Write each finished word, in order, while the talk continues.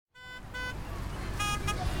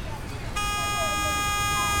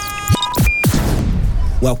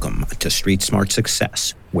Welcome to Street Smart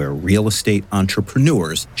Success, where real estate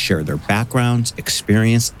entrepreneurs share their backgrounds,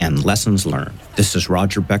 experience, and lessons learned. This is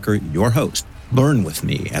Roger Becker, your host. Learn with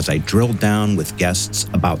me as I drill down with guests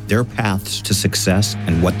about their paths to success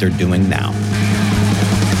and what they're doing now.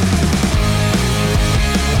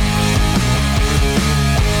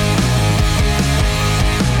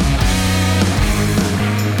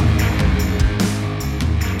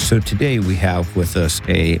 So today we have with us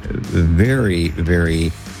a very,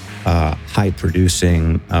 very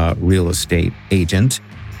high-producing real estate agent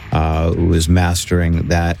who is mastering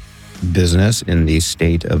that business in the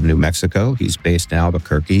state of New Mexico. He's based in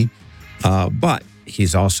Albuquerque, but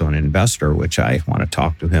he's also an investor, which I want to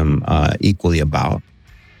talk to him equally about.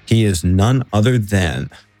 He is none other than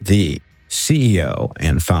the CEO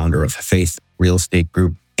and founder of Faithe Real Estate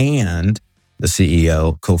Group and the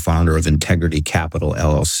CEO, co-founder of Integrity Capital,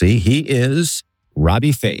 LLC. He is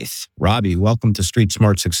Robbie Faithe. Robbie, welcome to Street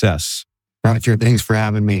Smart Success. Roger, thanks for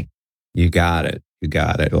having me. You got it.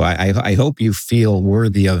 Well, I hope you feel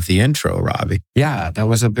worthy of the intro, Robbie. Yeah, that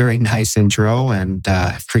was a very nice intro, and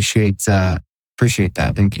appreciate that.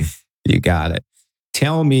 Thank you. You got it.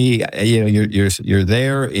 Tell me, you're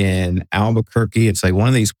there in Albuquerque. It's like one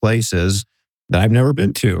of these places that I've never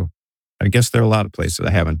been to. I guess there are a lot of places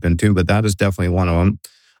I haven't been to, but that is definitely one of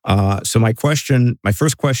them. So my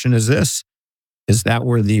first question is this: is that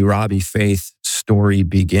where the Robbie Faithe story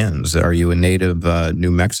begins? Are you a native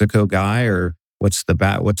New Mexico guy, or what's the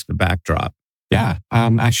backdrop? Yeah,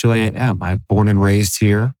 actually, I am. I'm born and raised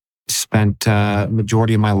here. Spent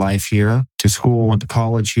majority of my life here. To school, went to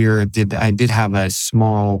college here. I did have a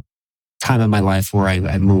small time in my life where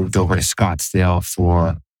I moved over to Scottsdale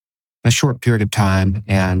for a short period of time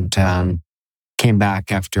and came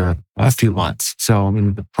back after a few months. So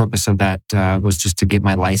the purpose of that was just to get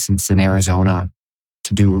my license in Arizona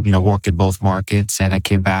to do, work in both markets. And I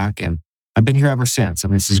came back and I've been here ever since.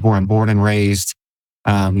 This is where I'm born and raised.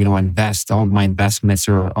 I invest. All of my investments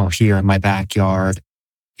are here in my backyard.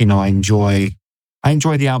 I enjoy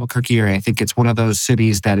the Albuquerque area. I think it's one of those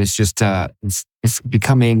cities that is just, it's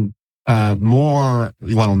becoming more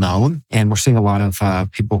well-known, and we're seeing a lot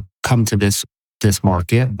of people come to this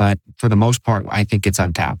market, but for the most part, I think it's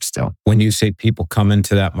untapped still. When you say people come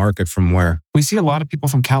into that market, from where? We see a lot of people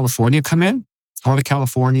from California come in, a lot of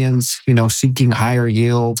Californians, seeking higher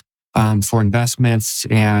yield for investments,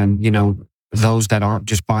 and, those that aren't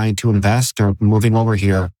just buying to invest are moving over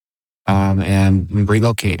here and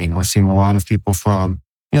relocating. We're seeing a lot of people from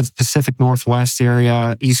the Pacific Northwest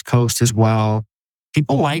area, East Coast as well.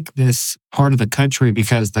 People like this part of the country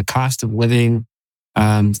because the cost of living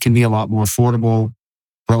can be a lot more affordable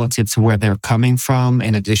relative to where they're coming from.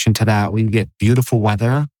 In addition to that, we get beautiful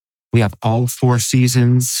weather. We have all 4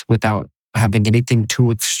 seasons without having anything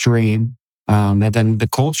too extreme. And then the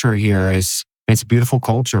culture here it's a beautiful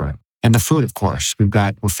culture. And the food, of course.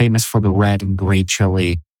 We're famous for the red and gray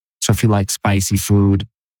chili. So if you like spicy food,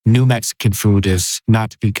 New Mexican food is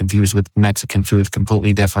not to be confused with Mexican food,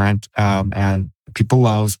 completely different. And people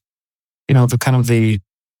love,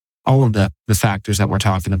 all of the factors that we're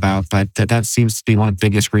talking about, but that seems to be one of the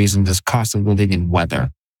biggest reasons is cost of living and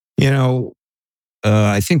weather.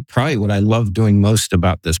 I think probably what I love doing most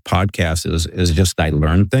about this podcast is just I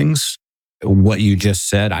learn things. What you just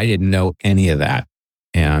said, I didn't know any of that.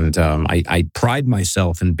 And I pride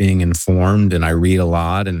myself in being informed, and I read a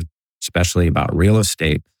lot, and especially about real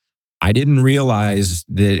estate. I didn't realize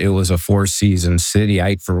that it was a 4-season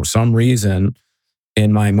city. For some reason,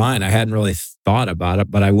 in my mind, I hadn't really thought about it,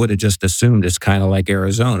 but I would have just assumed it's kind of like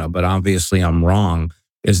Arizona, but obviously I'm wrong.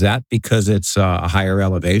 Is that because it's a higher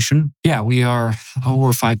elevation? Yeah, we are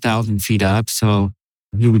over 5,000 feet up. So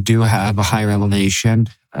we do have a higher elevation,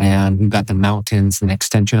 and we've got the mountains, an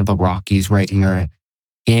extension of the Rockies right here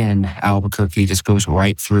in Albuquerque, just goes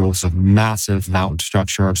right through. It's a massive mountain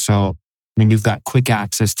structure. So, you've got quick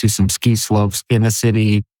access to some ski slopes in the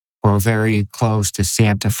city. We're very close to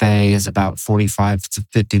Santa Fe, is about 45 to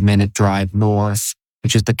 50-minute drive north,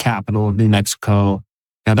 which is the capital of New Mexico.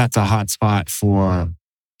 Now, that's a hot spot for,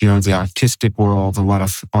 the artistic world, a lot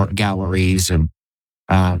of art galleries, and,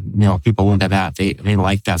 people into that. They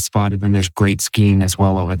like that spot. And then there's great skiing as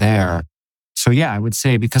well over there. So, yeah, I would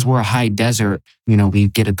say because we're a high desert, we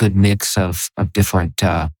get a good mix of different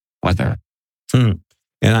weather. And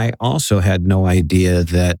I also had no idea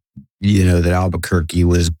that that Albuquerque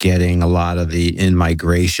was getting a lot of the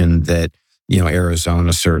in-migration that,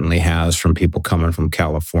 Arizona certainly has from people coming from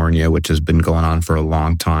California, which has been going on for a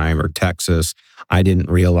long time, or Texas. I didn't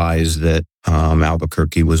realize that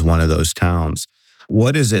Albuquerque was one of those towns.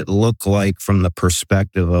 What does it look like from the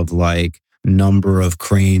perspective of number of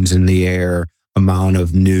cranes in the air, amount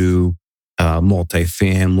of new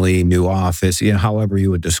multifamily, new office, however you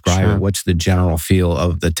would describe Sure. it? What's the general feel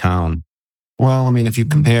of the town? Well, I mean, if you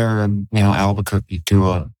compare, Albuquerque to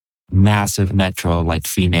a massive metro like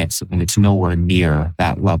Phoenix, I mean, it's nowhere near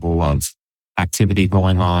that level of activity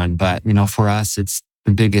going on. But, for us, it's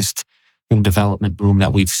the biggest development boom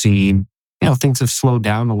that we've seen. Things have slowed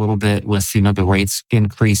down a little bit with, the rates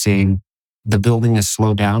increasing. The building has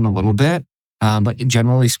slowed down a little bit. But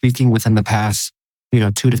generally speaking, within the past, 2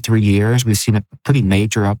 to 3 years, we've seen a pretty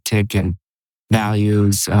major uptick in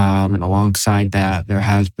values. And alongside that, there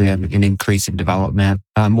has been an increase in development,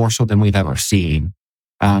 more so than we've ever seen.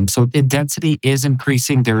 So the density is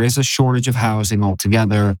increasing. There is a shortage of housing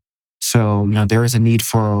altogether. So, there is a need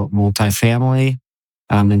for multifamily.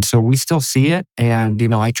 And so we still see it. And,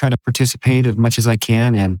 I try to participate as much as I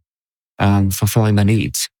can in fulfilling the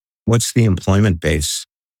needs. What's the employment base?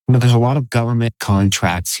 There's a lot of government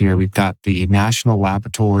contracts here. We've got the national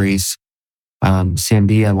laboratories,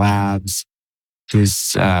 Sandia Labs,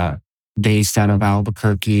 who's based out of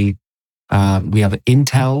Albuquerque. We have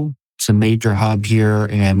Intel. It's a major hub here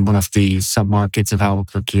in one of the submarkets of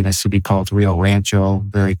Albuquerque in a city called Rio Rancho,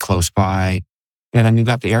 very close by. And then you've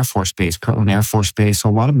got the Air Force Base, Kirtland Air Force Base. So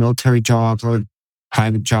a lot of military jobs, or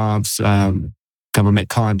private jobs, government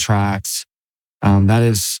contracts. That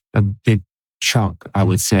is a big chunk, I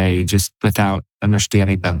would say, just without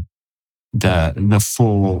understanding the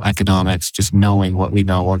full economics, just knowing what we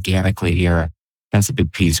know organically here. That's a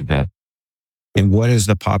big piece of it. And what is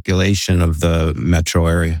the population of the metro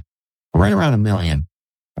area? Right around 1 million.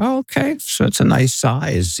 Oh, okay. So it's a nice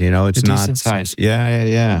size. It's A not decent size.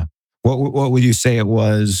 Yeah. What would you say it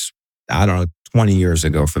was? I don't know, 20 years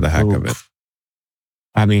ago, for the heck of it.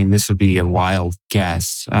 I mean, this would be a wild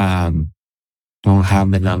guess. Don't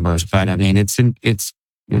have the numbers, but I mean, it's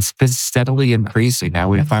been steadily increasing.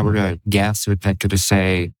 Now, if I were to guess, I could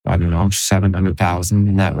say, I don't know, 700,000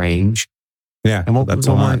 in that range. Yeah, And that's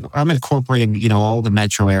a lot. I'm incorporating, all the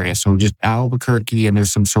metro areas. So just Albuquerque, and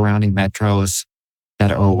there's some surrounding metros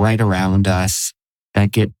that are right around us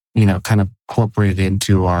that get, kind of incorporated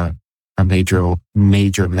into our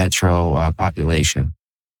major metro population.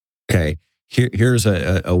 Okay. Here's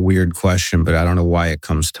a weird question, but I don't know why it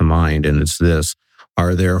comes to mind. And it's this: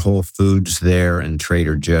 are there Whole Foods there and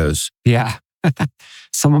Trader Joe's? Yeah.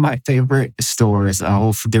 Some of my favorite stores,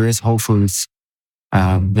 there is Whole Foods.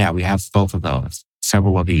 Yeah, we have both of those,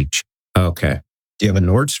 several of each. Okay. Do you have a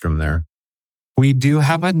Nordstrom there? We do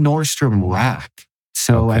have a Nordstrom rack.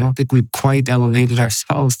 So Okay. I don't think we've quite elevated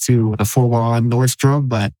ourselves to the full-on Nordstrom,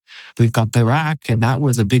 but we've got the rack, and that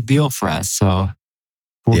was a big deal for us. So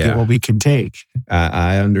we'll get what we can take.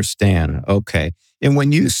 I understand. Okay. And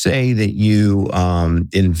when you say that you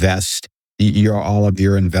invest, all of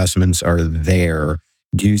your investments are there,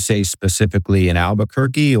 do you say specifically in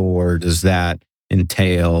Albuquerque, or does that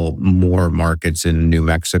entail more markets in New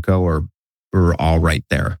Mexico, or we're all right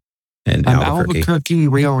there in Albuquerque? Albuquerque,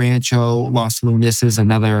 Rio Rancho, Los Lunas is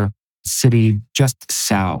another city just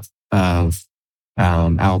south of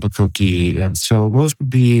Albuquerque. And so those would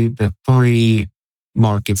be the 3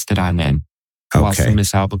 markets that I'm in. Los Okay.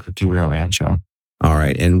 Lunas, Albuquerque, Rio Rancho. All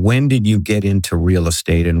right. And when did you get into real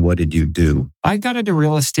estate, and what did you do? I got into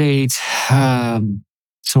real estate.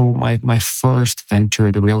 So my first venture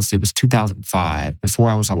into real estate was 2005. Before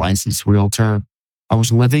I was a licensed realtor, I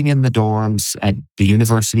was living in the dorms at the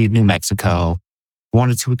University of New Mexico.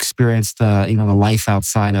 Wanted to experience the life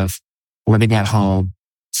outside of living at home.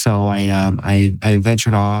 So I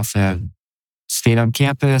ventured off and stayed on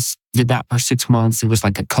campus. Did that for 6 months. It was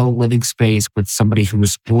like a co-living space with somebody who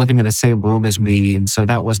was living in the same room as me, and so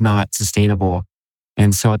that was not sustainable.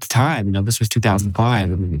 And so at the time, this was 2005.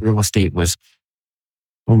 I mean, real estate was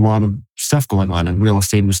a lot of stuff going on, and real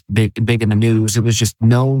estate was big in the news. It was just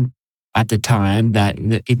known at the time that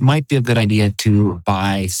it might be a good idea to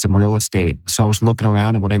buy some real estate. So I was looking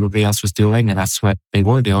around at what everybody else was doing, and that's what they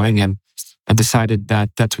were doing. And I decided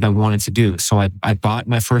that that's what I wanted to do. So I bought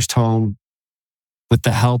my first home with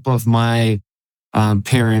the help of my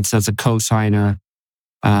parents as a co-signer.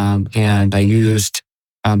 And I used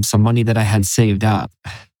some money that I had saved up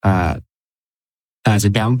as a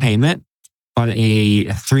down payment. Bought a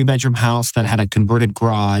 3-bedroom house that had a converted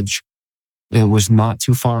garage. It was not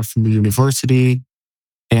too far from the university,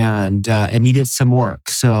 and it needed some work.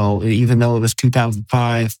 So even though it was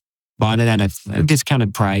 2005, bought it at a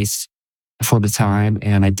discounted price for the time,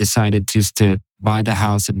 and I decided just to buy the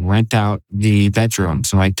house and rent out the bedroom.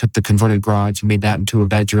 So I took the converted garage and made that into a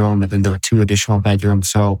bedroom, and then there were 2 additional bedrooms.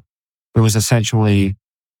 So it was essentially,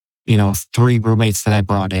 3 roommates that I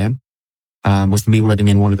brought in, with me living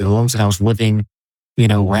in one of the rooms, and I was living,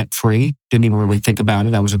 rent free. Didn't even really think about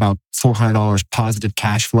it. I was about $400 positive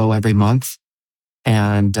cash flow every month.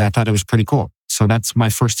 And I thought it was pretty cool. So that's my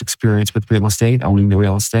first experience with real estate, owning the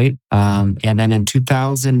real estate. And then in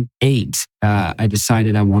 2008, I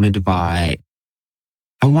decided I wanted to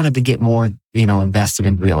get more, invested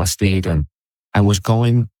in real estate. And I was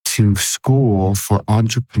going to school for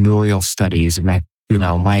entrepreneurial studies. And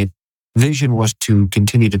my vision was to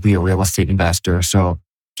continue to be a real estate investor. So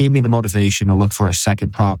it gave me the motivation to look for a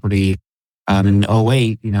second property. In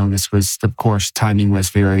 2008, this was, of course, timing was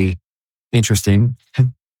very interesting.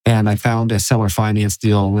 And I found a seller finance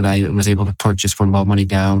deal that I was able to purchase for low money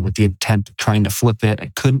down with the intent of trying to flip it.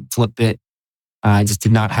 I couldn't flip it. I just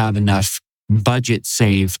did not have enough budget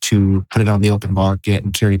saved to put it on the open market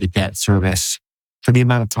and carry the debt service for the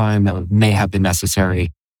amount of time that may have been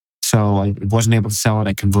necessary. So I wasn't able to sell it.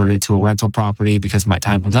 I converted it to a rental property because my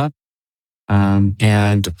time was up.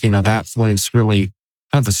 That was really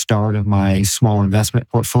kind of the start of my small investment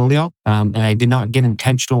portfolio. And I did not get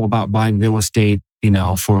intentional about buying real estate,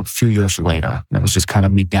 for a few years later. That was just kind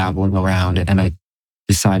of me dabbling around it. And I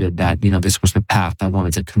decided that, this was the path I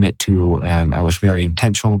wanted to commit to. And I was very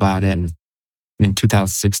intentional about it. And in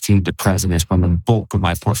 2016 to present is when the bulk of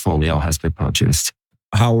my portfolio has been purchased.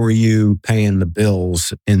 How were you paying the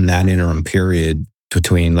bills in that interim period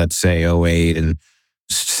between, let's say, 2008 and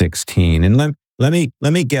 16? And let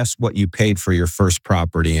me guess what you paid for your first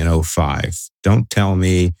property in 2005. Don't tell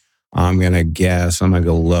me. I'm going to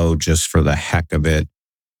go low just for the heck of it.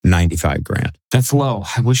 95 grand. That's low.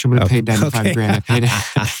 I wish I would have paid 95 grand.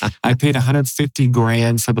 I paid 150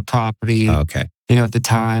 grand for the property. Okay. At the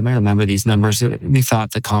time, I remember these numbers. We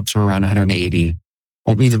thought the comps were around 180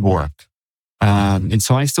 or even more. And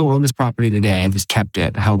so I still own this property today. I just kept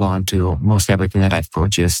it, held on to most everything that I've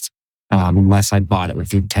purchased, unless I bought it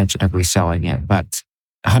with the intention of reselling it. But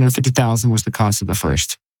 $150,000 was the cost of the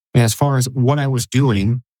first. And as far as what I was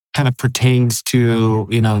doing, kind of pertains to,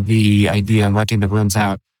 the idea of renting the rooms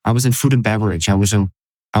out. I was in food and beverage. I was a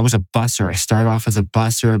busser. I started off as a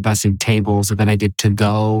busser, bussing tables, and then I did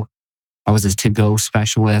to-go. I was a to-go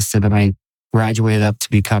specialist, and then I graduated up to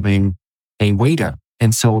becoming a waiter.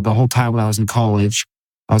 And so the whole time when I was in college,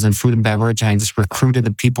 I was in food and beverage. I just recruited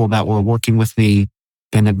the people that were working with me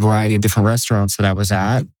in a variety of different restaurants that I was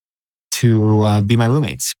at to be my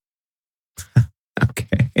roommates.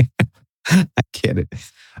 Okay. I get it.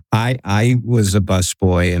 I was a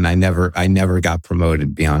busboy, and I never got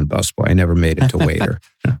promoted beyond busboy. I never made it to waiter.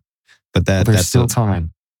 But there's still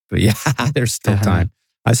time. But yeah, there's still time.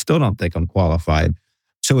 I still don't think I'm qualified.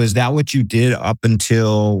 So is that what you did up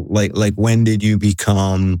until like when did you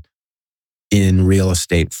become in real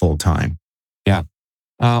estate full time? Yeah.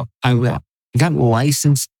 I got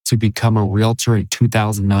licensed to become a realtor in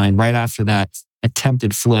 2009, right after that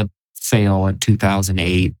attempted flip fail in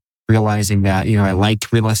 2008. Realizing that, I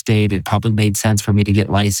liked real estate. It probably made sense for me to get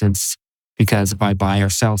licensed because if I buy or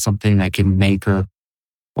sell something, I can make or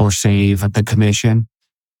save the commission.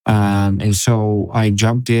 And so I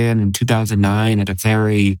jumped in 2009 at a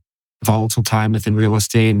very volatile time within real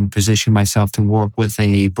estate and positioned myself to work with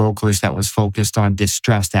a brokerage that was focused on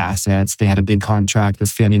distressed assets. They had a big contract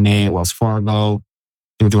with Fannie Mae, Wells Fargo.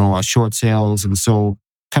 They were doing a lot of short sales. And so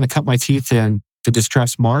kind of cut my teeth in the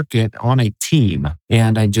distressed market on a team.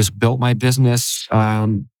 And I just built my business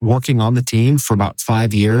working on the team for about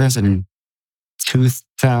 5 years. And in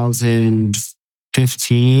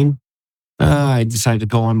 2015, I decided to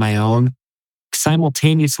go on my own.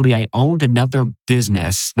 Simultaneously, I owned another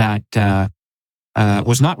business that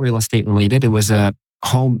was not real estate related. It was a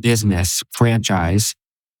home business franchise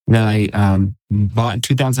that I bought in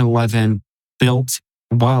 2011, built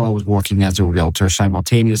while I was working as a realtor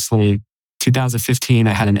simultaneously. 2015,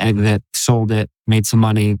 I had an exit, sold it, made some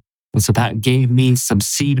money. And so that gave me some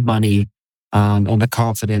seed money and the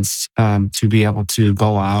confidence to be able to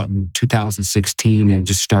go out in 2016 and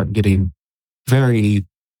just start getting very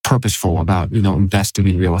purposeful about, investing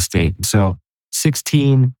in real estate. So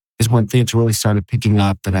 16 is when things really started picking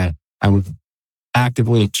up that I would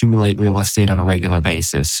actively accumulate real estate on a regular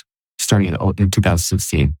basis, starting in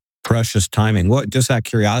 2016. Precious timing. What, just out of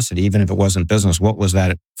curiosity, even if it wasn't business, what was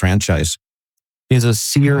that franchise? Is a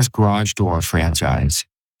Sears garage door franchise,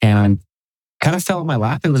 and kind of fell in my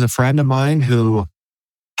lap. It was a friend of mine who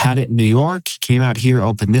had it in New York, came out here,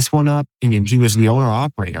 opened this one up, and he was the owner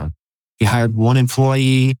operator. He hired one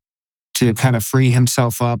employee to kind of free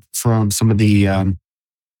himself up from some of the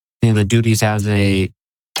the duties as a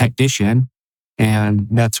technician, and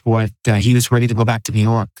that's what he was ready to go back to New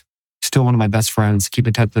York. Still one of my best friends. Keep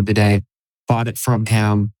in touch with today. Bought it from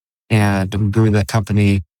him and grew the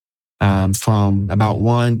company from about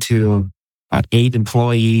 1 to about 8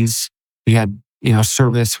 employees. We had, we were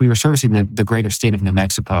servicing the greater state of New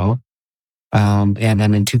Mexico. And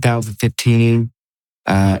then in 2015,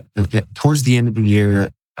 towards the end of the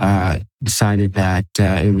year, decided that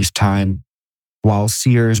it was time, while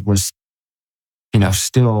Sears was,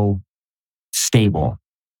 still stable,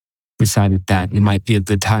 decided that it might be a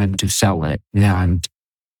good time to sell it, and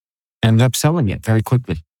ended up selling it very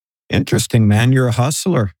quickly. Interesting, man. You're a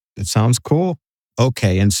hustler. It sounds cool.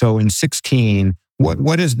 Okay. And so in 16,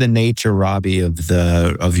 what is the nature, Robbie,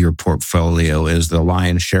 of your portfolio? Is the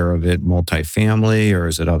lion's share of it multifamily, or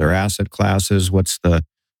is it other asset classes? What's the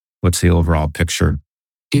overall picture?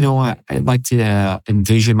 I'd like to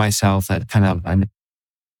envision myself as kind of an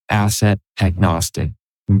asset agnostic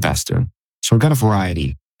investor. So I've got a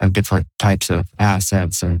variety of different types of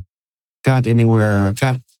assets, and I've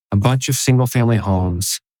got a bunch of single family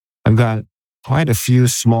homes. I've got quite a few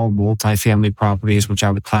small multifamily properties, which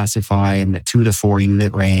I would classify in the 2 to 4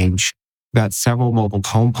 unit range. I've got several mobile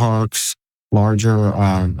home parks, larger,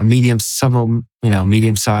 medium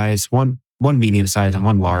size, one medium size and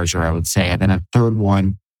one larger, I would say. And then a third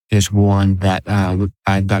one is one that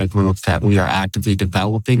I've got a group that we are actively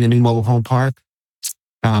developing a new mobile home park.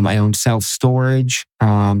 I own self-storage,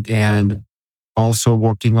 and also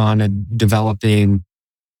working on developing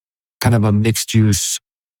kind of a mixed-use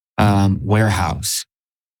warehouse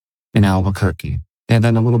in Albuquerque, and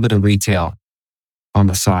then a little bit of retail on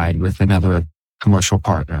the side with another commercial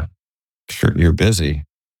partner. Sure, you're busy.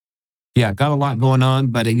 Yeah, got a lot going on,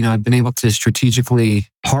 but I've been able to strategically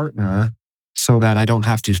partner so that I don't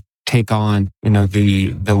have to take on the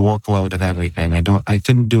workload of everything. I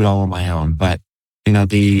couldn't do it all on my own, but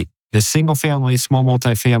the single family, small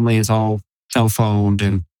multifamily is all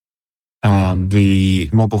self-owned, and the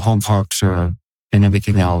mobile home parks and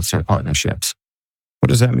everything else are partnerships. What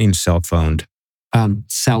does that mean, self-owned?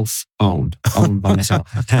 Self-owned, owned by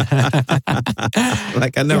myself.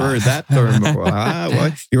 Like, I never heard that term before.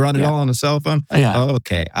 What? You run it all on a cell phone? Yeah. Oh,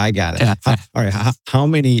 okay, I got it. Yeah. All right,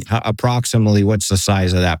 approximately, what's the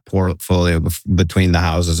size of that portfolio between the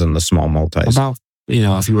houses and the small multis? About,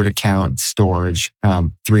 if you were to count storage,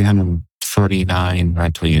 339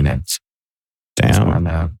 rental units.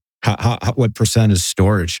 Damn. What percent is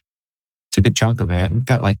storage? It's a good chunk of it. We've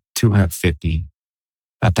got like 250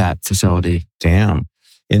 at that facility. Damn.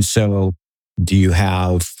 And so do you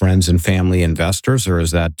have friends and family investors, or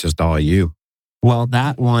is that just all you? Well,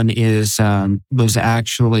 that one was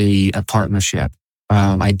actually a partnership.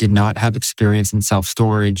 I did not have experience in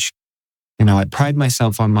self-storage. I pride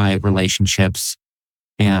myself on my relationships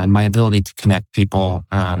and my ability to connect people,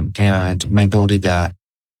 and my ability to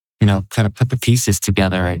kind of put the pieces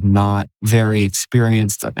together. I'm not very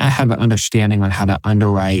experienced. I have an understanding on how to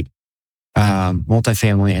underwrite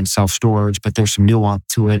multifamily and self-storage, but there's some nuance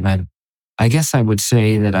to it. And I guess I would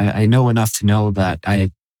say that I know enough to know that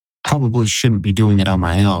I probably shouldn't be doing it on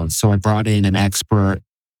my own. So I brought in an expert,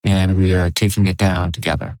 and we are taking it down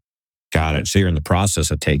together. Got it. So you're in the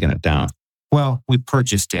process of taking it down. Well, we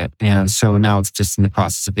purchased it, and so now it's just in the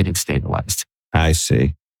process of getting stabilized. I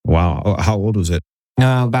see. Wow. How old was it?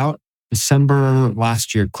 About December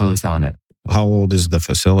last year, closed on it. How old is the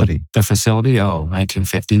facility? The facility,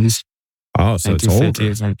 1950s. Oh, so it's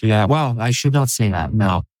older. Yeah, well, I should not say that.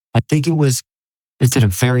 No, I think it's in a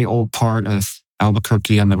very old part of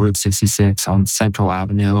Albuquerque on the Route 66 on Central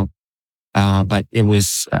Avenue. But it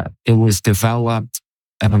was developed,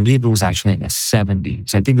 I believe it was actually in the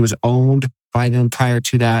 70s. I think it was owned by them prior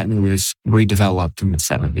to that, and it was redeveloped in the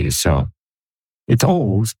 70s. So it's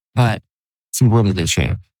old, but it's in really good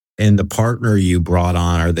shape. And the partner you brought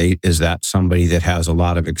on, is that somebody that has a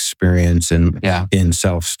lot of experience in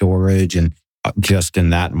self-storage and just in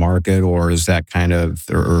that market, or is that kind of,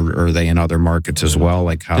 or are they in other markets as well?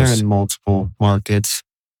 Like they're in multiple markets.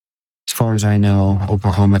 As far as I know,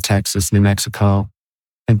 Oklahoma, Texas, New Mexico,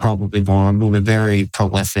 and probably more. We're a very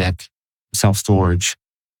prolific self-storage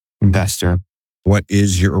investor. What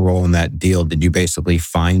is your role in that deal? Did you basically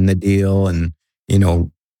find the deal and,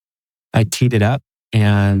 I teed it up,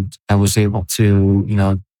 and I was able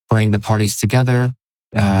to, bring the parties together.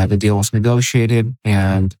 The deal was negotiated,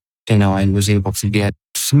 and, I was able to get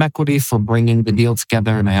some equity for bringing the deal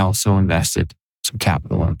together, and I also invested some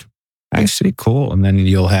capital into it. I see. Cool. And then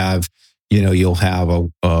you'll have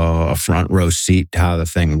a front row seat to how the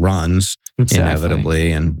thing runs,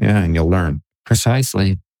 inevitably, and you'll learn.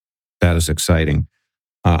 Precisely. That is exciting.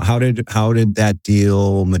 How did that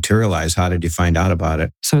deal materialize? How did you find out about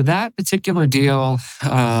it? So that particular deal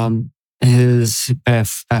is a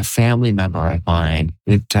family member of mine.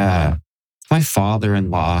 My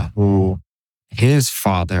father-in-law, who his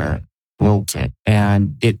father it.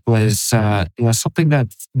 And it was something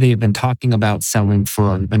that they've been talking about selling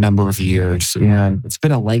for a number of years. And it's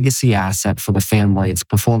been a legacy asset for the family. It's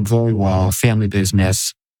performed very well, family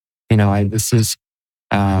business. This is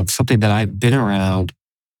something that I've been around,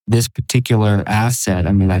 this particular asset.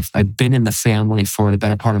 I mean, I've been in the family for the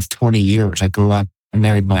better part of 20 years. I grew up and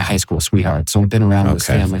married my high school sweetheart. So I've been around this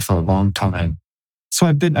family for a long time. So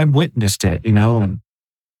I've witnessed it,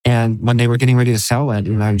 and when they were getting ready to sell it,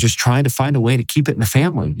 I was just trying to find a way to keep it in the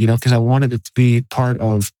family, because I wanted it to be part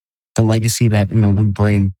of the legacy that, we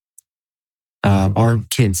bring our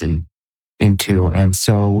kids into. And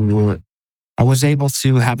so I was able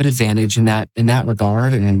to have an advantage in that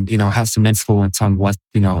regard and, have some influence on what,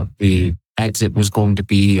 the exit was going to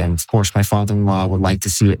be. And of course, my father-in-law would like to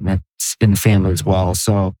see it in the family as well.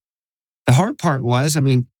 So the hard part was,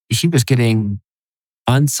 he was getting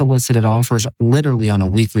unsolicited offers literally on a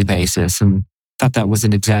weekly basis, and thought that was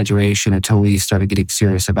an exaggeration until we started getting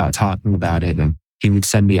serious about talking about it. And he would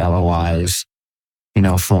send me LOIs,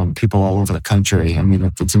 from people all over the country.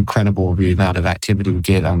 It's incredible the amount of activity we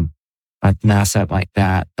get on an asset like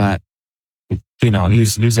that. But,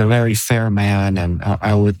 he's a very fair man, and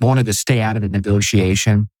I wanted to stay out of the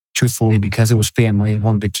negotiation, truthfully, because it was family. I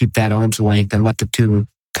wanted to keep that arm's length and let the two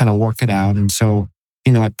kind of work it out. And so,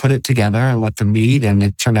 I put it together and let them meet, and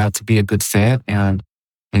it turned out to be a good fit. And,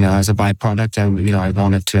 as a byproduct, I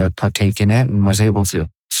wanted to partake in it and was able to.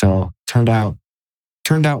 So turned out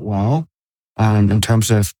well, in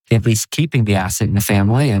terms of at least keeping the asset in the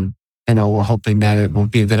family. And, we're hoping that it will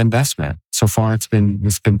be a good investment. So far, it's been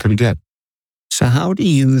pretty good. So how do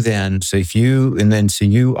you then, so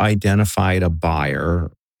you identified a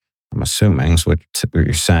buyer, I'm assuming is what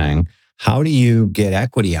you're saying. How do you get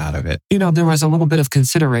equity out of it? There was a little bit of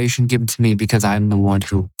consideration given to me because I'm the one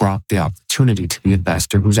who brought the opportunity to the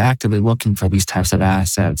investor who's actively looking for these types of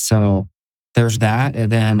assets. So there's that.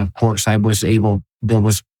 And then, of course, there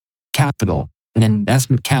was capital, an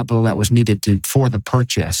investment capital that was needed for the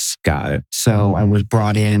purchase. Got it. So I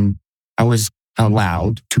was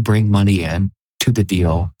allowed to bring money in to the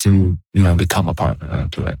deal to, become a partner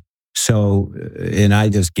to it. So, and I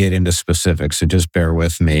just get into specifics, so just bear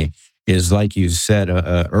with me. Is like you said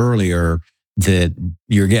earlier that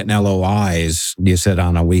you're getting LOIs, you said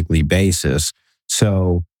on a weekly basis.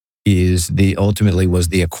 So was the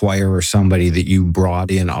acquirer somebody that you brought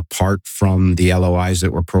in apart from the LOIs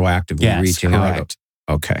that were proactively reaching out?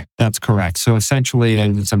 Okay. That's correct. So essentially, I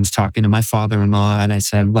was talking to my father-in-law and I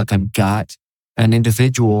said, look, I've got an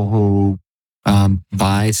individual who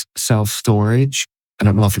buys self-storage. I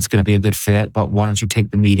don't know if it's going to be a good fit, but why don't you take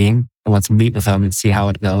the meeting and let's meet with them and see how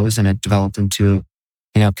it goes. And it developed into,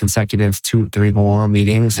 consecutive 2-3 more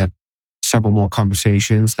meetings and several more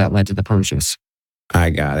conversations that led to the purchase. I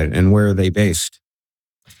got it. And where are they based?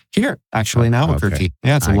 Here, actually, in Albuquerque. Okay.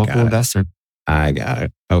 Yeah, it's a local investor. I got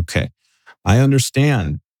it. Okay. I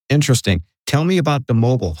understand. Interesting. Tell me about the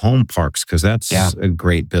mobile home parks, because that's a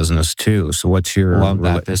great business too. So what's your... Love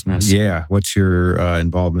that business. Yeah. What's your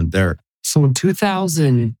involvement there? So in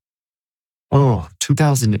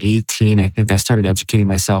 2018, I think I started educating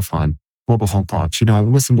myself on mobile home parks. I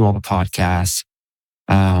listened to all the podcasts,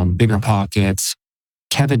 Bigger Pockets.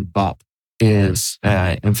 Kevin Bupp is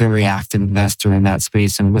a very active investor in that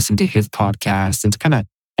space, and listened to his podcast and kind of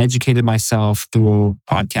educated myself through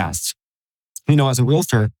podcasts. As a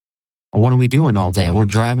realtor, what are we doing all day? We're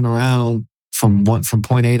driving around from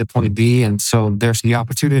point A to point B. And so there's the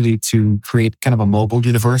opportunity to create kind of a mobile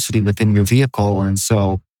university within your vehicle. And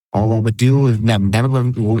so all I would do is never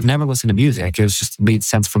listen to music. It just made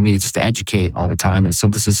sense for me just to educate all the time. And so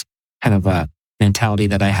this is kind of a mentality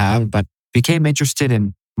that I have, but became interested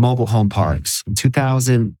in mobile home parks. In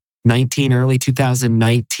 2019, early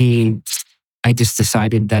 2019, I just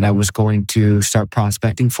decided that I was going to start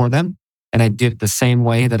prospecting for them. And I did it the same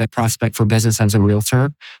way that I prospect for business as a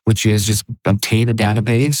realtor, which is just obtain a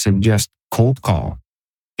database and just cold call.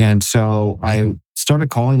 And so I started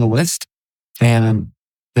calling the list. And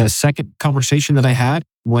the second conversation that I had,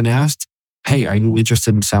 when asked, hey, are you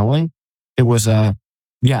interested in selling? It was a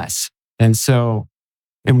yes. And so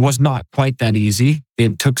it was not quite that easy.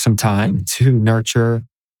 It took some time to nurture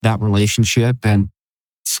that relationship. And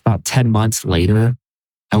it's about 10 months later,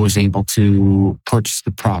 I was able to purchase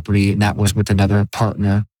the property, and that was with another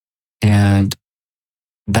partner. And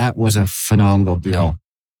that was a phenomenal deal.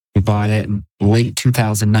 We bought it in late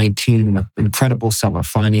 2019 with incredible seller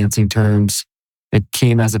financing terms. It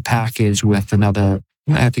came as a package with another,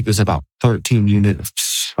 I think it was about 13 unit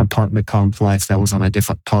apartment complex that was on a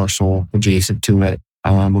different parcel adjacent to it.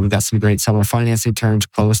 We got some great seller financing terms,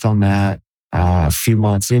 closed on that. A few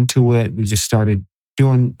months into it, we just started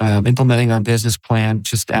implementing our business plan,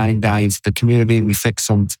 just adding value to the community. We fixed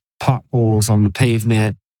some potholes on the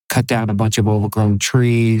pavement, cut down a bunch of overgrown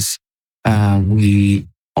trees. We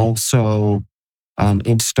also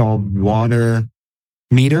installed water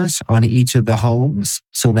meters on each of the homes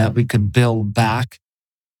so that we could bill back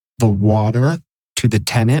the water to the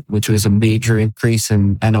tenant, which was a major increase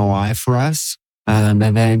in NOI for us. And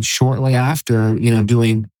then shortly after,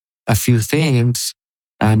 doing a few things,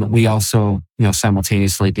 we also,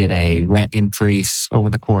 simultaneously did a rent increase over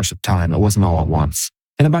the course of time. It wasn't all at once.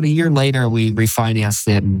 And about a year later, we refinanced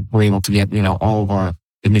it and were able to get, all of our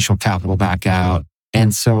initial capital back out.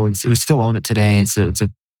 And so we still own it today. It's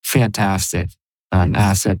a fantastic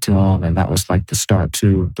asset to own. And that was like the start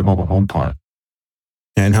to the mobile home park.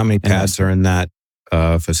 And how many pads are in that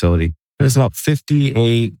facility? There's about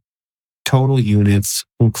 58 total units,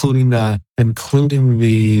 including the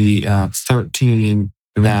 13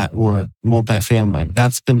 that were multifamily.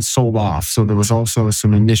 That's been sold off. So there was also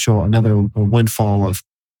another windfall of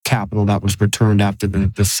capital that was returned after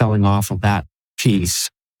the selling off of that piece.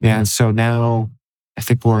 And so now I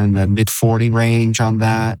think we're in the mid 40 range on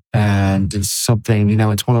that. And it's something,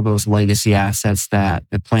 it's one of those legacy assets that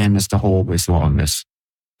the plan is to hold as long as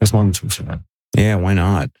we survive. Yeah, why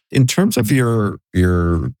not? In terms of your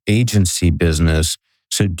agency business,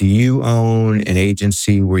 so do you own an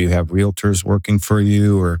agency where you have realtors working for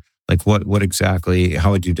you, or like what exactly,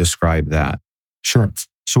 how would you describe that? Sure.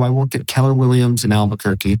 So I work at Keller Williams in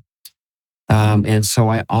Albuquerque. And so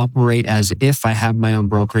I operate as if I have my own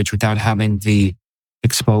brokerage without having the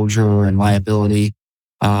exposure and liability.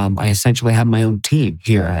 I essentially have my own team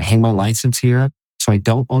here. I hang my license here. So I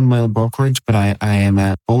don't own my own brokerage, but I am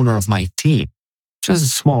an owner of my team, which is a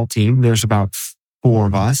small team. There's about 4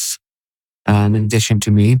 of us in addition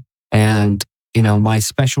to me. And, my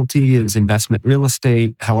specialty is investment real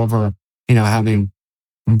estate. However, having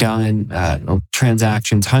done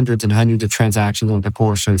transactions, hundreds and hundreds of transactions over the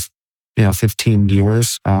course of, 15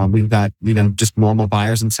 years, we've got, just normal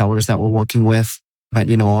buyers and sellers that we're working with. But,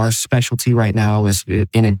 our specialty right now is,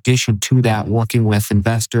 in addition to that, working with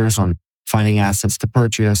investors on finding assets to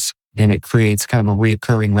purchase. And it creates kind of a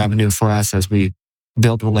recurring revenue for us as we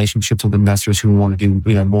build relationships with investors who want to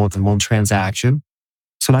do, more than one transaction.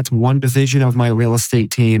 So that's one division of my real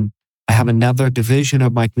estate team. I have another division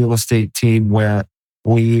of my real estate team where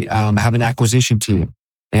we have an acquisition team.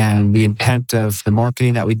 And the intent of the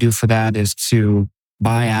marketing that we do for that is to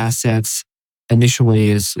buy assets.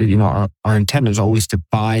 Initially is, our intent is always to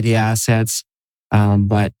buy the assets.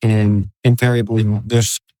 But invariably,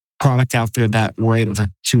 there's product out there that we're able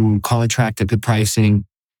to contract at good pricing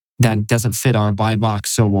that doesn't fit our buy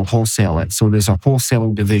box, so we'll wholesale it. So there's a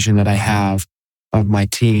wholesaling division that I have of my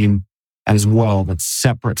team as well that's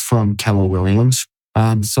separate from Keller Williams.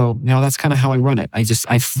 So that's kind of how I run it.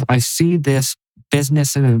 I see this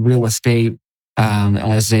business and real estate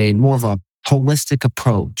as a more of a holistic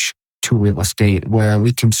approach to real estate, where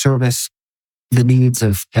we can service the needs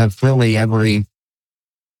of really every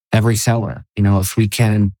seller. If we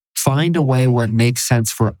can find a way where it makes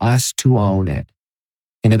sense for us to own it,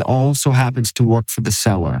 and it also happens to work for the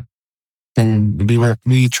seller, then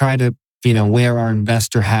we try to, wear our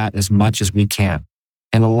investor hat as much as we can.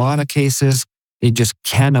 In a lot of cases, it just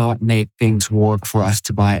cannot make things work for us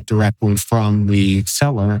to buy it directly from the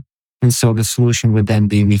seller. And so the solution would then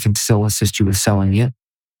be we can still assist you with selling it.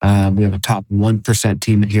 We have a top 1%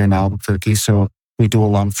 team here in Albuquerque, so we do a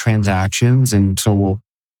lot of transactions, and so we'll,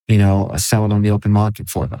 sell it on the open market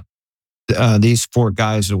for them. These 4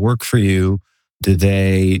 guys that work for you, do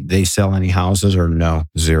they sell any houses or no?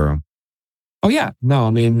 Zero? Oh yeah, no,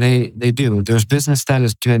 I mean they do. There's business that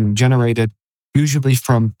has been generated usually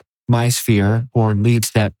from my sphere or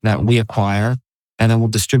leads that we acquire, and then we'll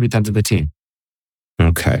distribute them to the team.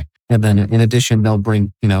 Okay. And then in addition, they'll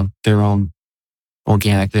bring their own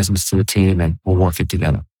organic business to the team, and we'll work it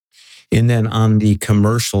together. And then on the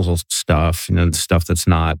commercial stuff, the stuff that's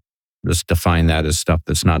not, just define that as stuff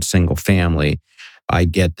that's not single family. I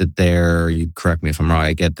get that you correct me if I'm wrong,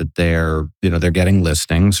 I get that they're getting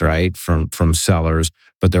listings, right, from sellers,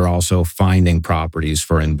 but they're also finding properties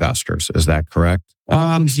for investors. Is that correct?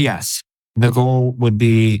 Yes. The goal would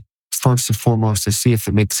be first and foremost to see if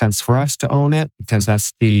it makes sense for us to own it, because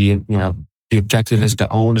that's the objective is to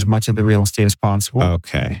own as much of the real estate as possible.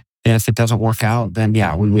 Okay. And if it doesn't work out, then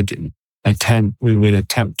we would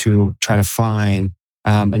attempt to try to find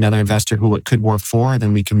another investor who it could work for,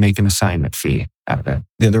 then we can make an assignment fee out of it.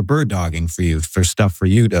 Yeah, they're bird dogging for you, for stuff for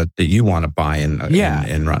you that you want to buy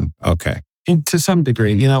and run. Okay. And to some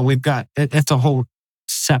degree, we've got, it's a whole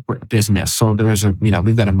separate business. So there's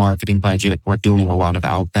we've got a marketing budget. We're doing a lot of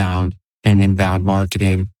outbound and inbound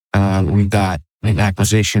marketing. We've got an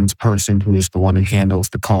acquisitions person who is the one who handles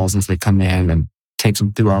the calls as they come in and takes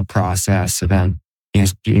them through our process. And then,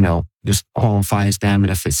 just qualifies them.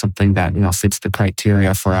 And if it's something that, fits the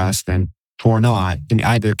criteria for us, then or not, in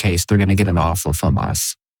either case, they're going to get an offer from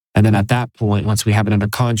us. And then at that point, once we have it under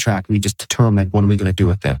contract, we just determine what are we going to do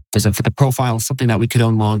with it. Does it fit the profile of something that we could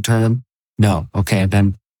own long term? No. Okay.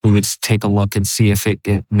 Then we would take a look and see if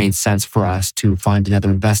it made sense for us to find another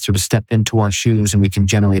investor to step into our shoes and we can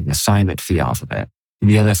generate an assignment fee off of it. And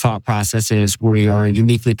the other thought process is we are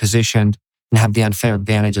uniquely positioned and have the unfair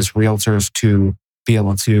advantage as realtors to be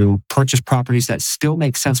able to purchase properties that still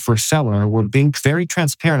make sense for a seller. We're being very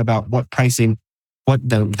transparent about what pricing, what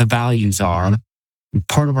the values are.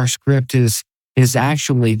 Part of our script is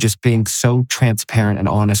actually just being so transparent and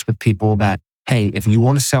honest with people that, hey, if you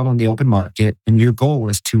want to sell on the open market and your goal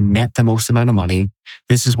is to net the most amount of money,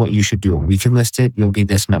 this is what you should do. We can list it, you'll be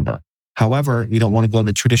this number. However, you don't want to go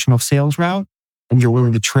the traditional sales route and you're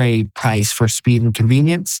willing to trade price for speed and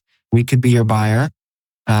convenience, we could be your buyer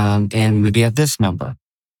and we would be at this number.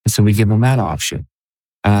 And so we give them that option.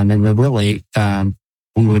 And then we would,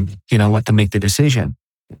 let them make the decision.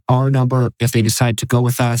 Our number, if they decide to go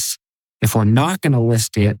with us, if we're not going to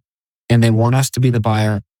list it and they want us to be the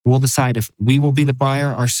buyer, we'll decide if we will be the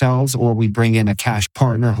buyer ourselves or we bring in a cash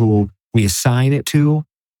partner who we assign it to.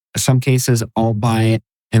 In some cases, I'll buy it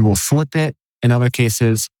and we'll flip it. In other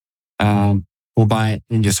cases, we'll buy it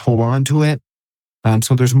and just hold on to it.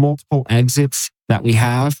 So there's multiple exits that we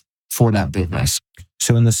have for that business.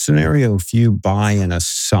 So in the scenario, if you buy and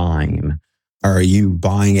assign, are you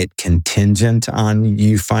buying it contingent on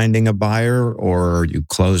you finding a buyer or are you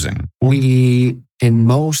closing? We, in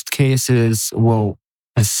most cases, will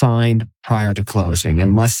assign prior to closing,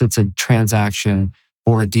 unless it's a transaction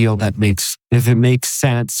or a deal that if it makes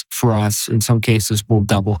sense for us, in some cases, we'll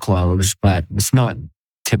double close, but it's not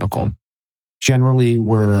typical. Generally,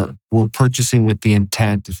 we're purchasing with the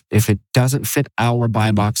intent, if it doesn't fit our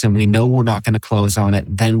buy box and we know we're not going to close on it,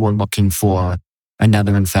 then we're looking for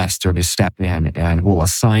another investor to step in and we'll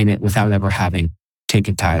assign it without ever having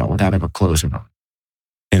taken title, without ever closing on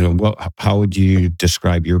it. And how would you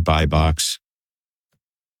describe your buy box?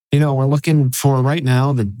 We're looking for right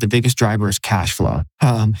now, the biggest driver is cash flow.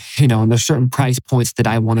 And there's certain price points that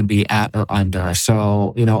I want to be at or under.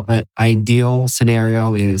 So, an ideal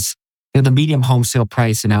scenario is the medium home sale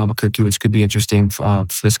price in Albuquerque, which could be interesting for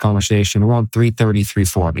this conversation, around $330,000,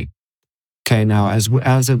 $340,000. Okay, now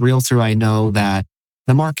as a realtor, I know that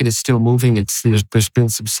the market is still moving. There's been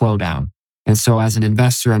some slowdown. And so as an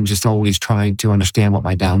investor, I'm just always trying to understand what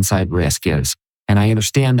my downside risk is. And I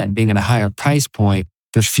understand that being at a higher price point,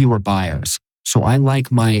 there's fewer buyers. So I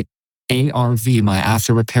like my ARV, my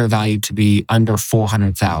after repair value, to be under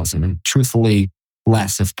 $400,000 and truthfully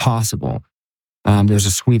less if possible. There's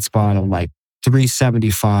a sweet spot of like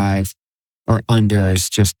 $375,000 or under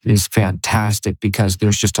is fantastic because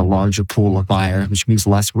there's just a larger pool of buyers, which means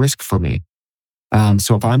less risk for me.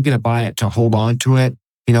 So if I'm going to buy it to hold on to it,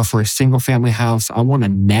 for a single family house, I want to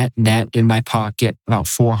net in my pocket about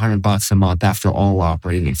 $400 a month after all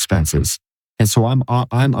operating expenses. And so I'm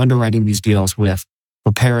underwriting these deals with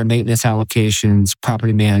repair and maintenance allocations,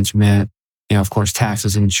 property management, of course,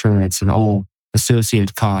 taxes, insurance, and all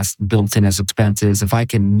associated costs built in as expenses. If I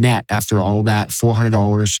can net after all that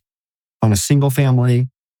 $400 on a single family,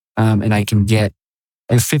 and I can get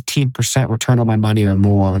a 15% return on my money or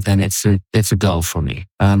more, then it's a go for me.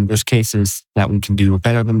 There's cases that we can do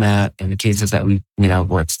better than that, and the cases that we,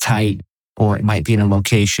 where it's tight, or it might be in a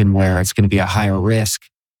location where it's going to be a higher risk,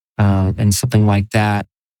 and something like that.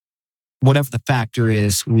 Whatever the factor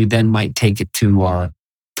is, we then might take it to our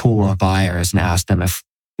pool of buyers and ask them if,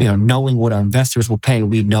 knowing what our investors will pay,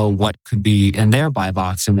 we know what could be in their buy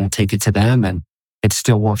box, and we'll take it to them, and it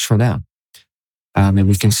still works for them. And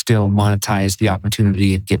we can still monetize the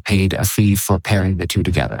opportunity and get paid a fee for pairing the two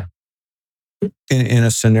together. In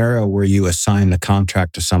a scenario where you assign the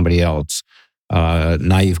contract to somebody else,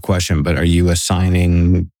 naive question, but are you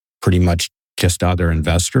assigning pretty much just other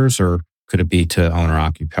investors, or could it be to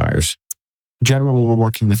owner-occupiers? Generally, we're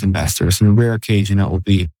working with investors. In a rare occasion, it will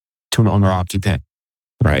be to an owner-occupant.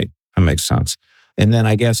 Right. That makes sense. And then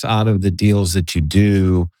I guess out of the deals that you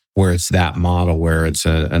do, where it's that model, where it's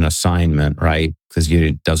an assignment, right? Because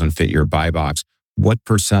it doesn't fit your buy box. What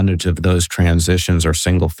percentage of those transitions are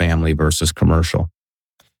single family versus commercial?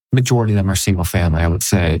 Majority of them are single family, I would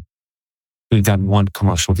say. We've done one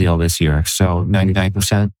commercial deal this year, so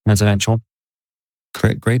 99% residential.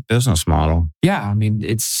 Great business model. Yeah, I mean,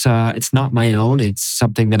 it's not my own. It's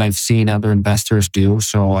something that I've seen other investors do,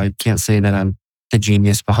 so I can't say that I'm the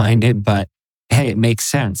genius behind it, but hey, it makes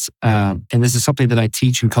sense. And this is something that I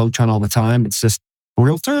teach and coach on all the time. It's just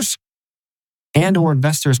realtors and or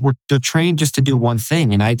investors, they're trained just to do one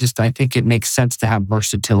thing. And I think it makes sense to have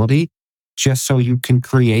versatility just so you can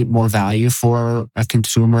create more value for a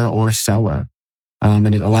consumer or a seller.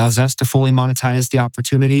 And it allows us to fully monetize the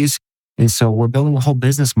opportunities. And so we're building a whole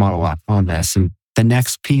business model up on this. And the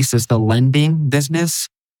next piece is the lending business.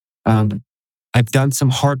 I've done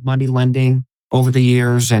some hard money lending over the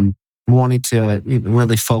years and wanted to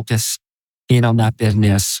really focus in on that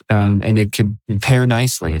business. And it can pair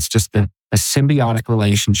nicely. It's just a symbiotic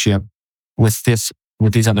relationship with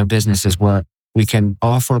these other businesses where we can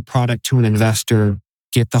offer a product to an investor,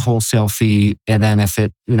 get the wholesale fee, and then if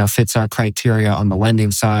it fits our criteria on the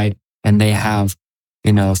lending side, and they have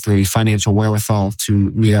the financial wherewithal to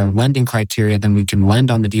meet our lending criteria, then we can lend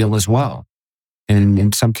on the deal as well. And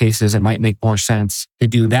in some cases, it might make more sense to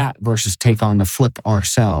do that versus take on the flip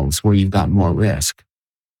ourselves, where you've got more risk.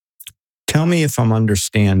 Tell me if I'm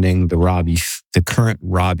understanding the current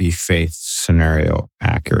Robbie Faithe scenario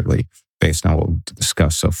accurately, based on what we've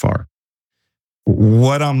discussed so far.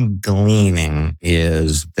 What I'm gleaning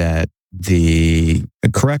is that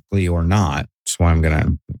correctly or not, so I'm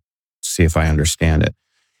going to see if I understand it,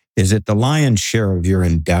 is that the lion's share of your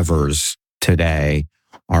endeavors today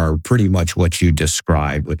are pretty much what you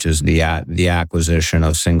described, which is the acquisition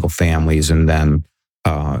of single families and then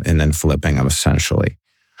flipping them essentially.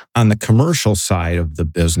 On the commercial side of the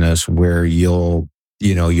business, where you'll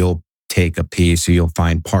take a piece, or you'll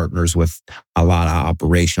find partners with a lot of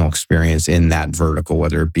operational experience in that vertical,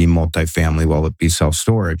 whether it be multifamily, whether it be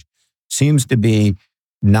self-storage, seems to be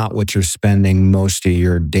not what you're spending most of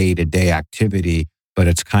your day-to-day activity, but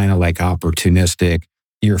it's kind of like opportunistic.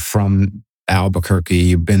 You're from Albuquerque,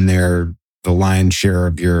 you've been there the lion's share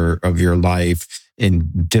of your life,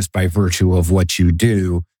 and just by virtue of what you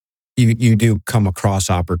do, you do come across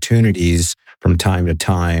opportunities from time to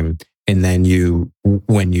time. And then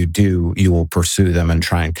when you do, you will pursue them and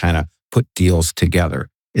try and kind of put deals together.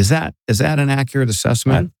 Is that an accurate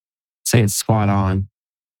assessment? I'd say it's spot on.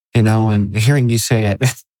 And hearing you say it,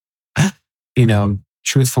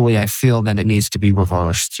 truthfully, I feel that it needs to be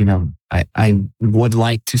reversed. I would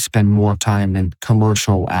like to spend more time in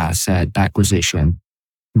commercial asset acquisition,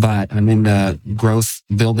 but I'm in the growth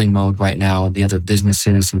building mode right now in the other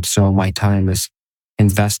businesses. And so my time is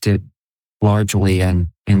invested largely in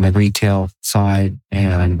the retail side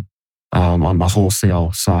and on the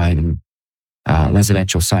wholesale side and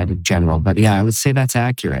residential side in general. But yeah, I would say that's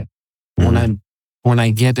accurate. Mm-hmm. When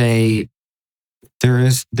I get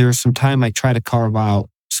there's some time I try to carve out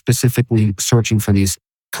specifically searching for these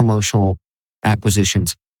commercial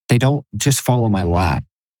acquisitions. They don't just follow my lap.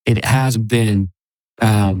 It has been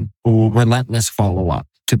relentless follow-up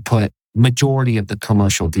to put majority of the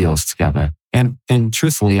commercial deals together. And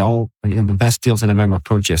truthfully, all the best deals that I've ever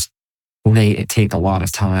purchased, they take a lot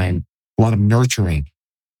of time, a lot of nurturing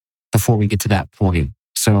before we get to that point.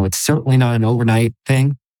 So it's certainly not an overnight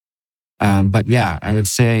thing. But yeah, I would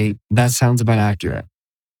say that sounds about accurate.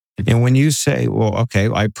 And when you say, well, okay,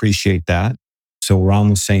 I appreciate that. So we're on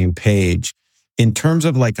the same page. In terms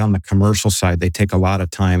of like on the commercial side, they take a lot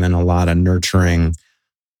of time and a lot of nurturing.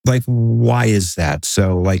 Like, why is that?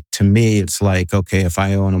 So like, to me, it's like, okay, if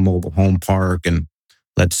I own a mobile home park and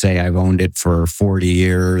let's say I've owned it for 40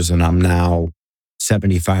 years and I'm now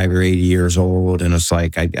 75 or 80 years old. And it's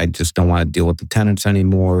like, I just don't want to deal with the tenants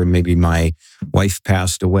anymore. Maybe my wife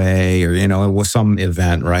passed away or, it was some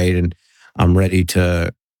event, right? And I'm ready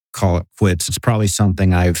to call it quits. It's probably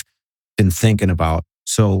something I've been thinking about.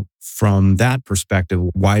 So from that perspective,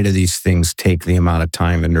 why do these things take the amount of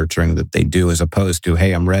time and nurturing that they do, as opposed to,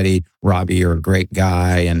 hey, I'm ready, Robbie, you're a great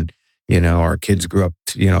guy. And, our kids grew up,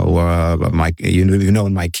 you've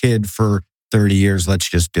known my kid for 30 years, let's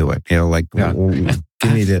just do it. Give me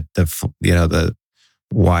the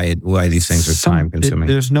why these things are time consuming.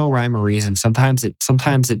 There's no rhyme or reason. Sometimes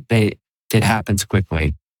it happens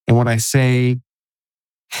quickly. And when I say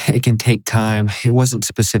it can take time, it wasn't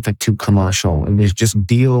specific to commercial. And there's just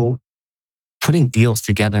putting deals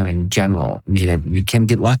together in general. You can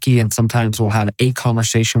get lucky, and sometimes we'll have a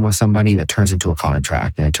conversation with somebody that turns into a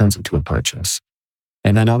contract and it turns into a purchase.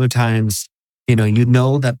 And then other times,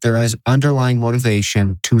 that there is underlying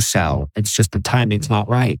motivation to sell. It's just the timing's not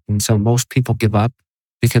right. And so most people give up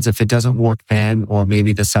because if it doesn't work then, or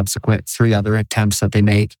maybe the subsequent 3 other attempts that they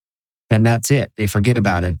make, then that's it. They forget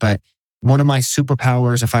about it. But one of my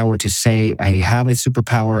superpowers, if I were to say I have a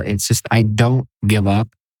superpower, it's just I don't give up.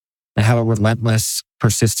 I have a relentless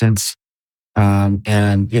persistence.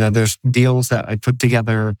 And there's deals that I put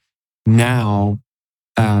together now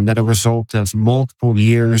that are a result of multiple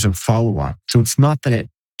years of follow-up. So it's not that it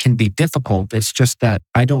can be difficult. It's just that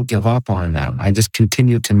I don't give up on them. I just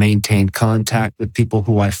continue to maintain contact with people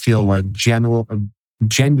who I feel are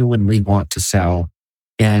genuinely want to sell.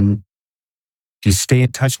 And you stay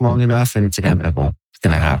in touch long enough and it's inevitable. It's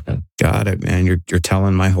going to happen. Got it, man. You're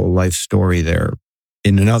telling my whole life story there.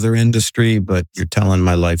 In another industry, but you're telling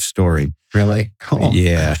my life story. Really? Cool.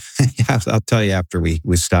 Yeah. I'll tell you after we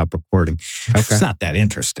stop recording. Okay. It's not that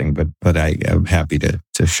interesting, but I'm happy to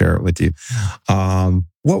share it with you.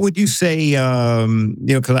 What would you say,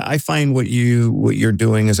 because I find what you're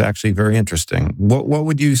doing is actually very interesting. What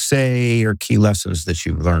would you say are key lessons that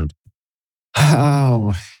you've learned?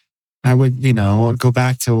 Oh, I would, go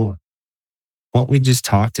back to what we just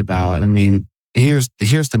talked about. I mean, here's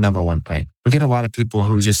the number one thing. We get a lot of people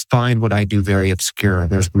who just find what I do very obscure.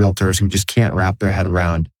 There's realtors who just can't wrap their head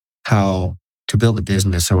around how to build a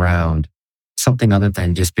business around something other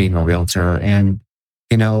than just being a realtor. And,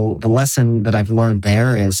 the lesson that I've learned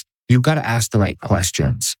there is you've got to ask the right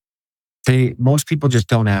questions. Most people just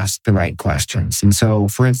don't ask the right questions. And so,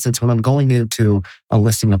 for instance, when I'm going into a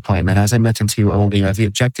listing appointment, as I mentioned to you earlier, the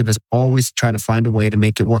objective is always to try to find a way to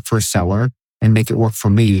make it work for a seller and make it work for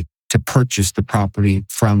me to purchase the property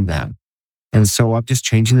from them. And so I'm just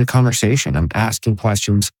changing the conversation. I'm asking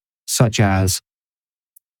questions such as,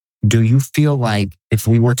 do you feel like if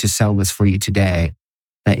we were to sell this for you today,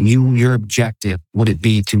 that your objective, would it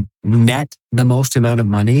be to net the most amount of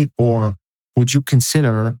money, or would you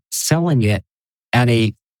consider selling it at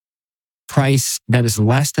a price that is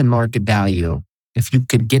less than market value if you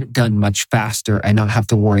could get it done much faster and not have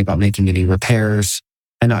to worry about making any repairs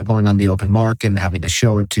and not going on the open market and having to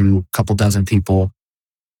show it to a couple dozen people?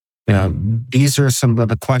 These are some of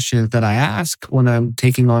the questions that I ask when I'm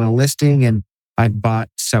taking on a listing. And I've bought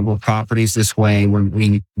several properties this way, when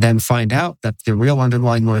we then find out that the real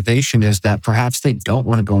underlying motivation is that perhaps they don't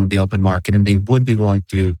want to go in the open market and they would be willing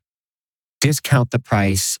to discount the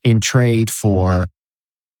price in trade for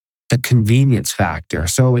the convenience factor.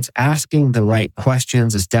 So it's asking the right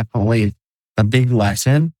questions is definitely a big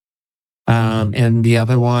lesson. And the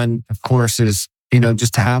other one, of course, is,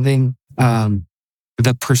 just having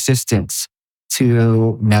the persistence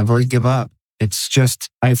to never give up. It's just,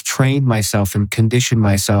 I've trained myself and conditioned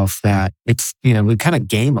myself that it's, we kind of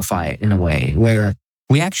gamify it in a way where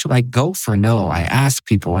we actually go for no. I ask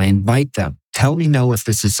people, I invite them, tell me no if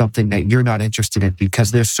this is something that you're not interested in,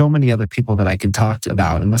 because there's so many other people that I can talk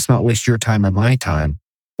about, and let's not waste your time or my time.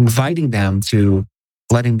 Inviting them to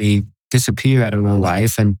letting me disappear out of their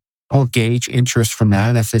life, and I'll gauge interest from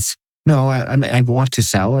that. If it's, no, I want to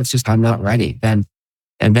sell, it's just I'm not ready. And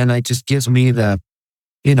then it just gives me the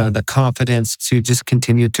confidence to just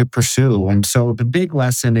continue to pursue. And so the big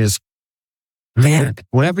lesson is, man,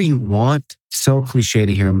 whatever you want, so cliche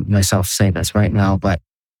to hear myself say this right now, but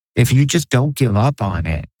if you just don't give up on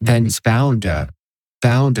it, then it's bound to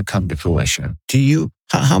come to fruition.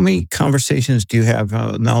 How many conversations do you have?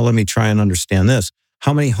 Now let me try and understand this.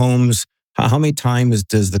 How many homes, how many times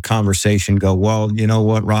does the conversation go, well, you know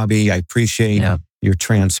what, Robbie, I appreciate your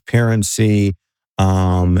transparency.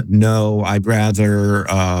 No, I'd rather,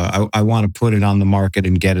 I want to put it on the market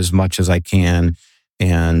and get as much as I can.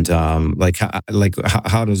 And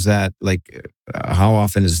how does that, how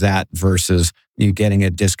often is that versus you getting a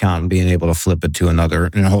discount and being able to flip it to another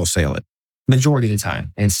and wholesale it? Majority of the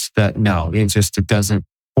time, it's that no, it doesn't,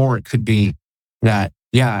 or it could be that,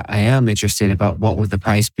 yeah, I am interested about what would the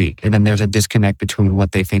price be. And then there's a disconnect between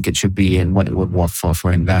what they think it should be and what it would work for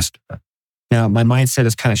an investor. Now, my mindset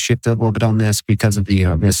has kind of shifted a little bit on this because of the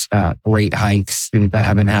this rate hikes that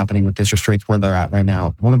have been happening with interest rates where they're at right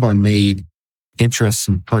now. One of our main interests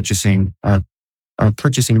in purchasing, our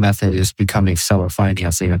purchasing method is becoming seller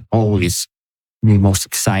financing, and always the most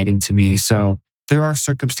exciting to me. So there are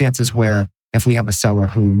circumstances where if we have a seller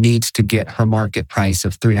who needs to get her market price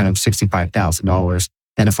of $365,000,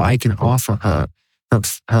 and if I can offer her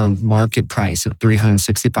market price of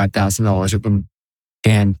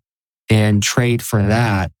 $365,000 and trade for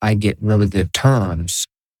that, I get really good terms,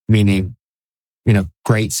 meaning,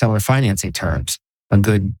 great seller financing terms, a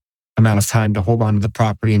good amount of time to hold on to the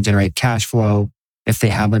property and generate cash flow. If they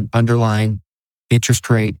have an underlying interest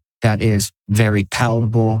rate that is very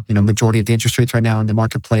palatable, majority of the interest rates right now in the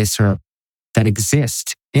marketplace that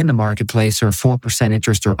exist in the marketplace are 4%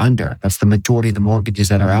 interest or under. That's the majority of the mortgages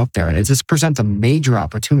that are out there. And it just presents a major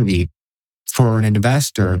opportunity for an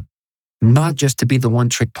investor, not just to be the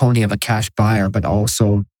one-trick pony of a cash buyer, but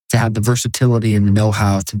also to have the versatility and the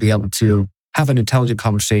know-how to be able to have an intelligent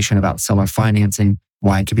conversation about seller financing,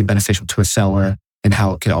 why it could be beneficial to a seller, and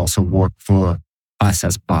how it could also work for us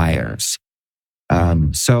as buyers.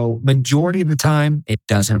 So majority of the time, it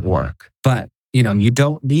doesn't work. But you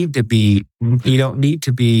don't need to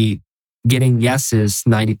be getting yeses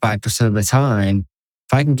 95% of the time.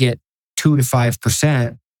 If I can get 2 to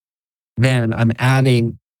 5%, then I'm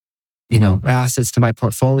adding assets to my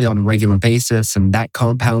portfolio on a regular basis, and that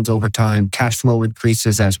compounds over time. Cash flow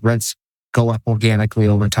increases as rents go up organically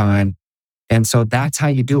over time. And so that's how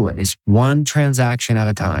you do it. It's one transaction at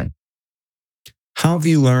a time. How have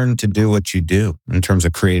you learned to do what you do in terms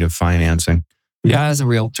of creative financing? Yeah, as a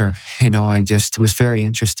realtor, I just was very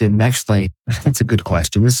interested. And actually, that's a good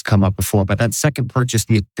question. This has come up before, but that second purchase,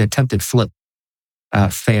 the attempted flip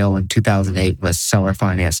fail in 2008 was seller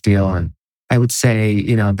finance deal. And I would say,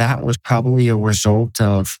 that was probably a result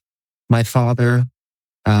of my father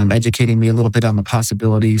educating me a little bit on the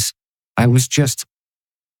possibilities. I was just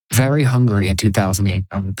very hungry in 2008.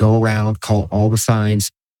 I would go around, call all the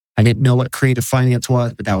signs. I didn't know what creative finance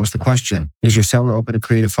was, but that was the question. Is your seller open to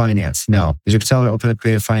creative finance? No. Is your seller open to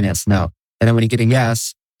creative finance? No. And then when you get a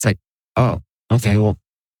yes, it's like, oh, okay, well,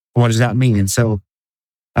 what does that mean? And so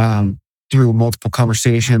through multiple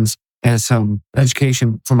conversations and some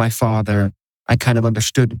education from my father, I kind of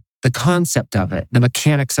understood the concept of it. The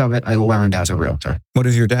mechanics of it, I learned as a realtor. What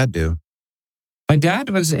does your dad do? My dad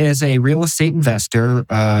is a real estate investor.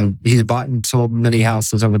 He's bought and sold many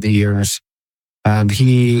houses over the years.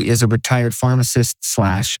 He is a retired pharmacist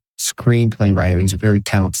 / screenplay writer. He's a very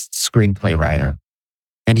talented screenplay writer.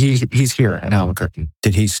 And he's here in Albuquerque.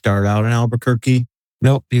 Did he start out in Albuquerque?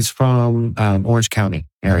 Nope, he's from Orange County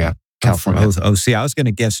area, California. See, I was going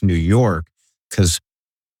to guess New York because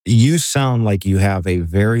you sound like you have a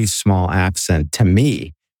very small accent to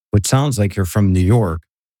me, which sounds like you're from New York,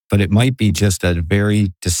 but it might be just a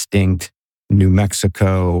very distinct New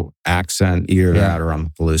Mexico accent, either that or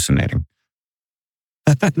I'm hallucinating.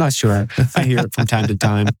 I'm not sure. I hear it from time to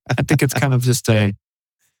time. I think it's kind of just I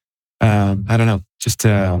don't know, just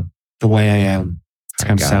the way I am. It's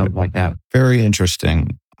kind of sound like that. Very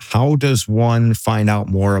interesting. How does one find out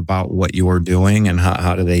more about what you're doing, and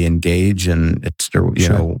how do they engage and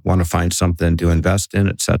want to find something to invest in,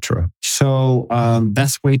 et cetera? So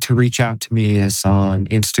best way to reach out to me is on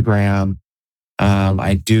Instagram.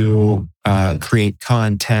 I do create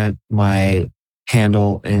content. My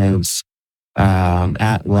handle is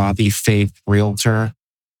at Robbie Faithe Realtor.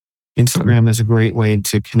 Instagram is a great way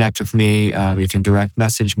to connect with me. You can direct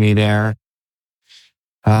message me there.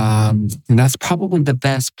 And that's probably the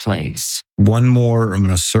best place. One more, I'm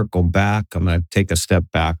going to circle back. I'm going to take a step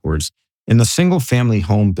backwards. In the single family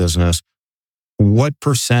home business, what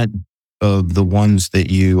percent of the ones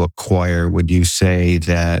that you acquire would you say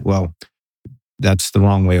that, well, that's the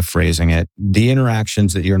wrong way of phrasing it. The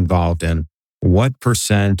interactions that you're involved in, what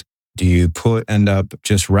percent do you end up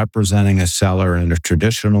just representing a seller in a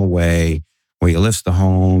traditional way where you list the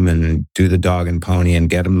home and do the dog and pony and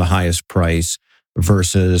get them the highest price,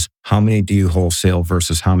 versus how many do you wholesale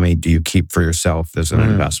versus how many do you keep for yourself as an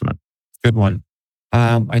investment? Good one.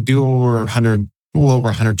 I do over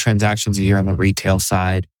 100 transactions a year on the retail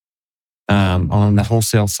side. On the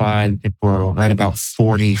wholesale side, we're right about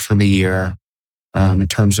 40 for the year in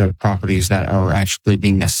terms of properties that are actually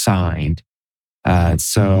being assigned.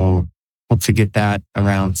 So hope to get that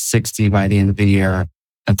around 60 by the end of the year.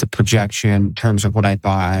 That's a projection in terms of what I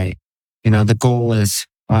buy. The goal is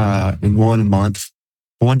in 1 month,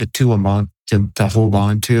 1 to 2 a month to hold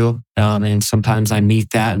on to. And sometimes I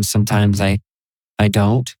meet that and sometimes I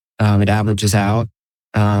don't. It averages out.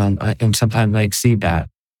 And sometimes I exceed that.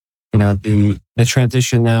 The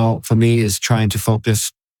transition now for me is trying to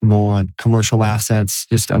focus more on commercial assets,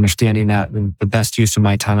 just understanding that the best use of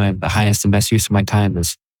my time, the highest and best use of my time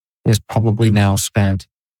is probably now spent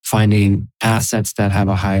finding assets that have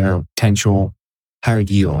a higher potential, higher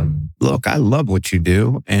yield. Look, I love what you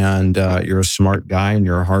do, and you're a smart guy and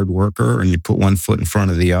you're a hard worker, and you put one foot in front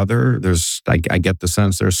of the other. I get the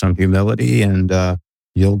sense there's some humility, and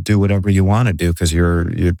you'll do whatever you want to do because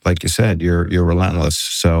you're like you said, you're relentless.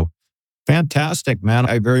 So fantastic, man.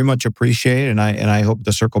 I very much appreciate it, and I hope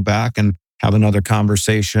to circle back and have another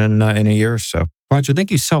conversation in a year or so. Roger,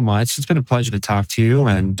 thank you so much. It's been a pleasure to talk to you,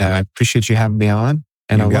 and I appreciate you having me on.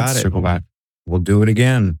 And I'll circle back. We'll do it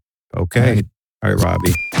again. Okay. All right,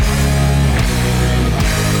 Robbie.